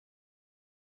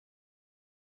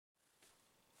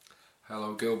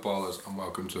Hello Guild Ballers and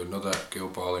welcome to another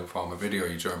Guild Ball Informer video.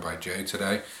 You're joined by Jay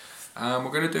today and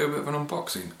we're going to do a bit of an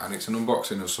unboxing, and it's an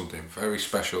unboxing of something very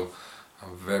special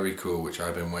and very cool which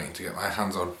I've been waiting to get my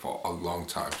hands on for a long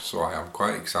time, so I am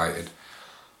quite excited.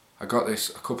 I got this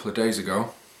a couple of days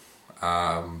ago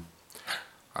and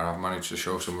I've managed to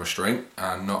show some restraint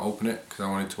and not open it because I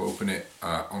wanted to open it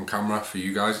on camera for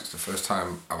you guys. It's the first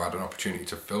time I've had an opportunity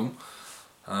to film,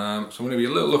 so I'm going to give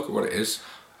you a little look at what it is.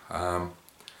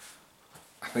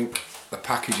 I think the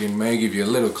packaging may give you a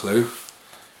little clue.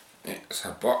 It's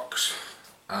a box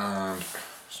and,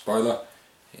 spoiler,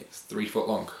 it's 3 foot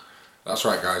long. That's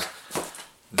right guys,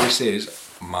 this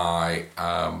is my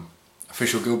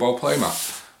official Guild Balll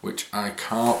Playmat, which I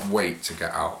can't wait to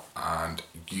get out and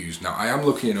use. Now I am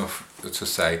lucky enough to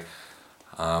say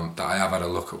that I have had a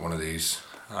look at one of these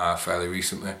fairly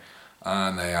recently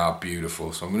and they are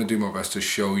beautiful, so I'm going to do my best to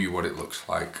show you what it looks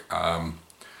like.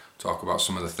 Talk about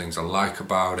some of the things I like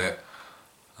about it.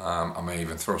 I may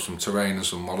even throw some terrain and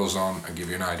some models on and give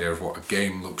you an idea of what a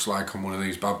game looks like on one of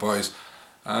these bad boys.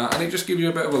 And it just gives you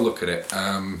a bit of a look at it.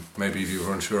 Maybe if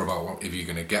you're unsure about if you're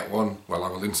going to get one, well, I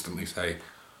will instantly say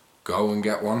go and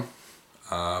get one.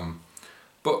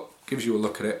 But gives you a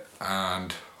look at it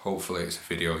and hopefully it's a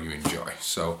video you enjoy.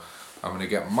 So I'm going to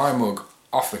get my mug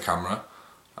off the camera.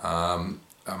 I'm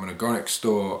going to go next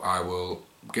door. I will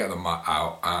get the mat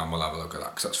out and we'll have a look at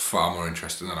that because that's far more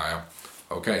interesting than I am.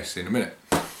 Okay, see you in a minute.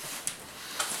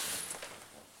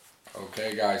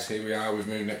 Okay guys, here we are, we've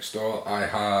moved next door. I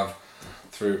have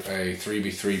threw a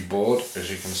 3x3 board, as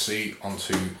you can see,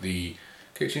 onto the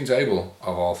kitchen table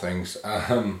of all things.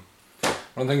 One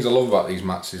of the things I love about these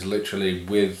mats is literally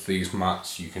with these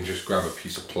mats you can just grab a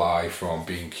piece of ply from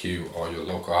B&Q or your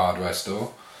local hardware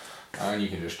store and you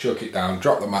can just chuck it down,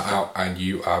 drop the mat out and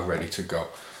you are ready to go.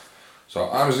 So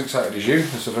I'm as excited as you.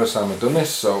 It's the first time I've done this,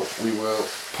 so we will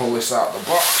pull this out of the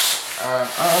box.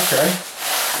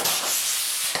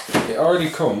 Okay. It already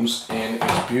comes in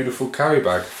this beautiful carry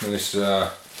bag. And this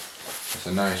it's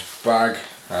a nice bag.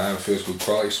 Feels good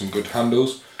quality, some good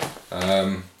handles.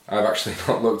 I've actually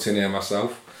not looked in here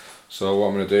myself. So what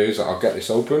I'm going to do is I'll get this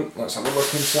open. Let's have a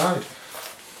look inside.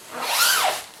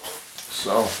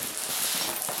 So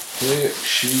here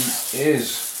she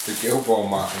is. The Guild Ball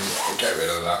mat, and get rid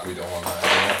of that, we don't want that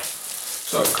anymore.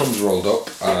 So it comes rolled up,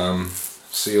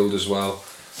 sealed as well,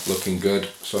 looking good.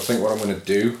 So I think what I'm going to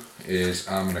do is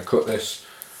I'm going to cut this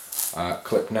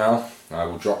clip now. I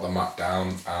will drop the mat down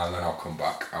and then I'll come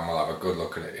back and we'll have a good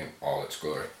look at it in all its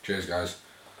glory. Cheers guys.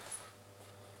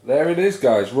 There it is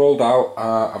guys, rolled out.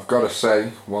 I've got to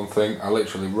say one thing, I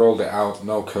literally rolled it out,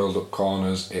 no curled up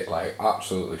corners, it lay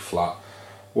absolutely flat.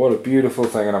 What a beautiful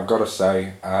thing, and I've got to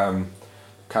say,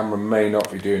 camera may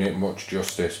not be doing it much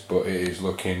justice, but it is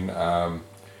looking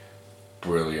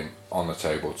brilliant on the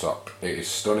tabletop. It is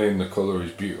stunning, the colour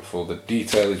is beautiful, the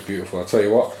detail is beautiful. I'll tell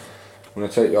you what, I'm going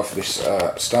to take you off this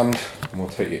stand and we'll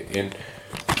take you in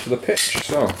to the pitch.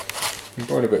 So, I'm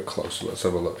going a bit closer, let's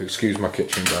have a look. Excuse my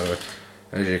kitchen by the way.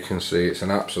 As you can see, it's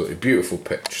an absolutely beautiful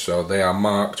pitch. So they are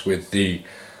marked with the,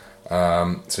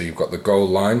 so you've got the goal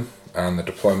line and the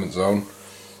deployment zone.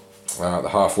 The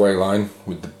halfway line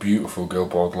with the beautiful Guild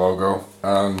Ball logo,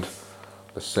 and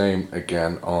the same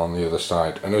again on the other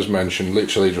side. And as mentioned,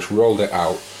 literally just rolled it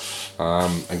out,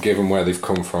 and given where they've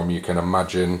come from, you can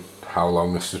imagine how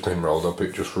long this has been rolled up.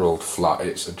 It just rolled flat,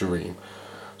 it's a dream.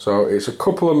 So it's a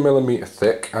couple of millimetre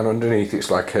thick, and underneath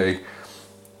it's like a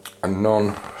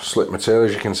non-slip material.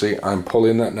 As you can see, I'm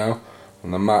pulling that now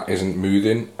and the mat isn't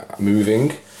moving,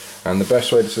 and the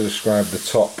best way to describe the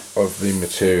top of the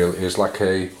material is like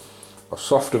a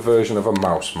softer version of a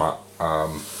mouse mat,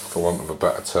 for want of a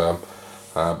better term,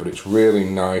 but it's really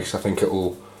nice. I think it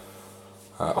will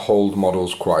hold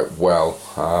models quite well.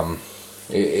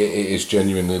 It is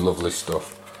genuinely lovely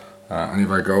stuff, and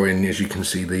if I go in, as you can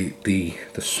see, the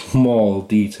small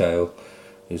detail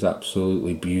is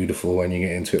absolutely beautiful when you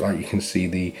get into it. Like you can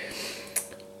see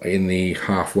in the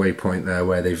halfway point there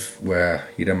where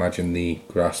you'd imagine the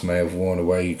grass may have worn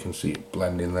away, you can see it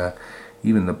blending there.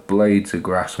 Even the blades of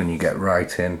grass when you get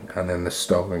right in, and then the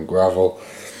stone and gravel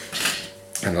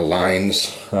and the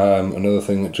lines. Another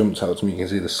thing that jumped out to me, you can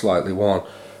see the slightly worn.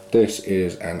 This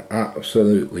is an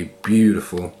absolutely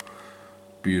beautiful,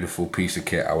 beautiful piece of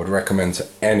kit. I would recommend to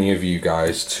any of you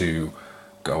guys to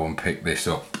go and pick this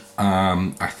up.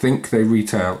 I think they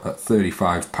retail at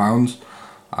 £35.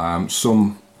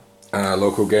 Some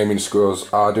local gaming stores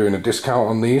are doing a discount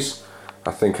on these. I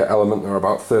think at Element they're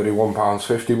about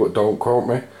 £31.50, but don't quote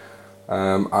me.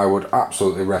 I would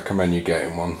absolutely recommend you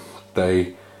getting one.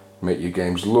 They make your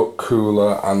games look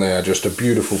cooler and they are just a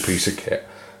beautiful piece of kit.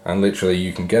 and literally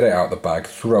you can get it out of the bag,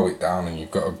 throw it down, and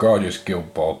you've got a gorgeous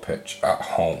Guild Ball pitch at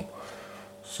home.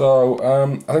 So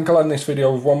I think I'll end this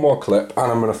video with one more clip,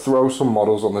 and I'm going to throw some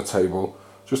models on the table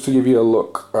just to give you a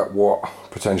look at what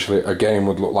potentially a game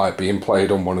would look like being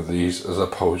played on one of these, as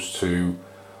opposed to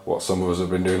what some of us have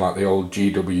been doing, like the old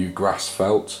GW grass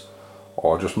felt,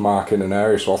 or just marking an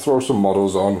area. So I'll throw some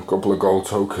models on, a couple of gold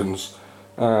tokens,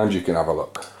 and you can have a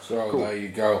look. So cool. There you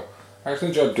go. I actually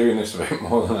enjoyed doing this a bit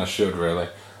more than I should, really.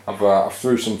 I've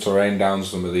threw some terrain down,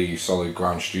 some of the Solid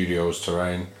Ground Studios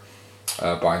terrain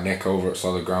by Nick over at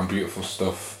Solid Ground. Beautiful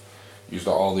stuff. Used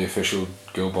at all the official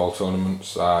Guild Ball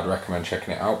tournaments. I'd recommend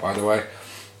checking it out, by the way.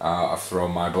 I've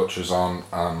thrown my butchers on,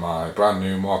 and my brand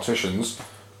new morticians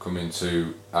come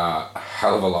into a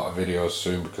hell of a lot of videos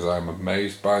soon, because I'm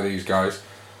amazed by these guys,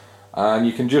 and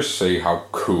you can just see how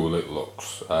cool it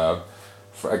looks.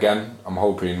 Again, I'm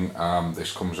hoping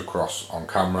this comes across on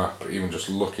camera, but even just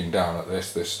looking down at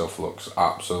this stuff looks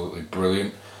absolutely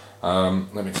brilliant.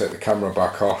 Let me take the camera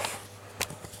back off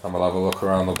and we'll have a look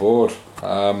around the board.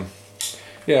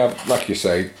 Yeah, like you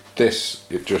say,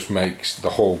 it just makes the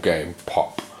whole game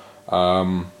pop.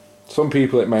 Some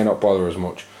people it may not bother as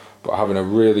much, but having a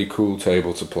really cool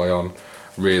table to play on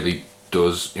really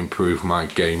does improve my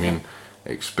gaming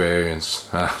experience.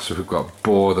 So we've got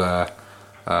Boar there,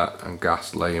 and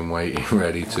Gas laying waiting,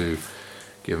 ready to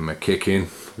give him a kick in.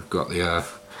 We've got the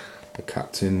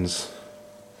captains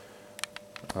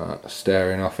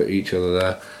staring off at each other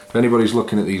there. If anybody's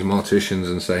looking at these morticians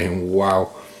and saying,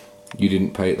 wow, you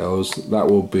didn't paint those, that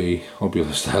will be,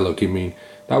 obvious they're looking mean,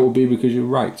 that will be because you're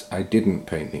right, I didn't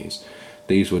paint these.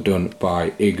 These were done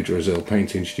by Yggdrasil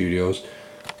Painting Studios.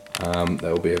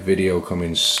 There will be a video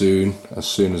coming soon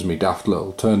as my daft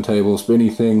little turntable spinny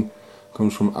thing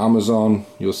comes from Amazon.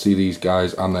 You'll see these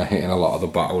guys, and they're hitting a lot of the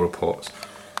battle reports.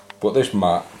 But this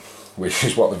mat, which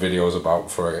is what the video is about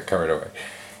before I get carried away,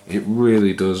 it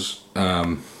really does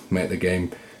make the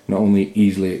game not only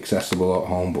easily accessible at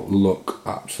home, but look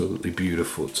absolutely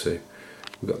beautiful too.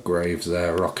 We've got Graves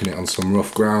there rocking it on some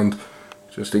rough ground,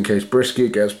 just in case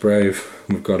Brisket gets brave.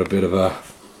 We've got a bit of a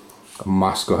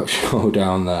mascot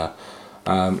showdown there.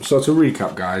 So to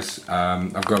recap, guys,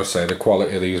 I've got to say the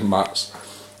quality of these mats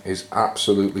is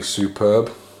absolutely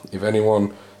superb. If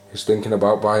anyone is thinking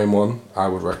about buying one, I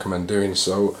would recommend doing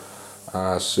so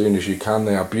as soon as you can.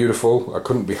 They are beautiful. I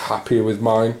couldn't be happier with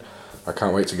mine. I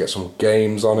can't wait to get some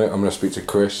games on it. I'm going to speak to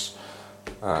Chris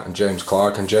and James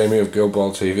Clark and Jamie of Guild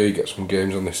Ball TV, get some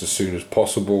games on this as soon as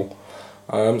possible.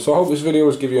 So I hope this video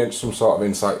has given you some sort of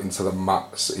insight into the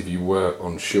mats if you were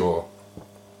unsure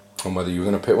on whether you were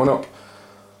going to pick one up.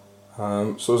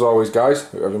 So as always,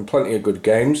 guys, we're having plenty of good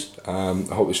games. I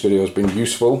hope this video has been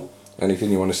useful. Anything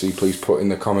you want to see, please put in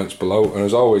the comments below. And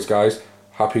as always, guys,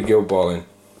 happy Guild Balling.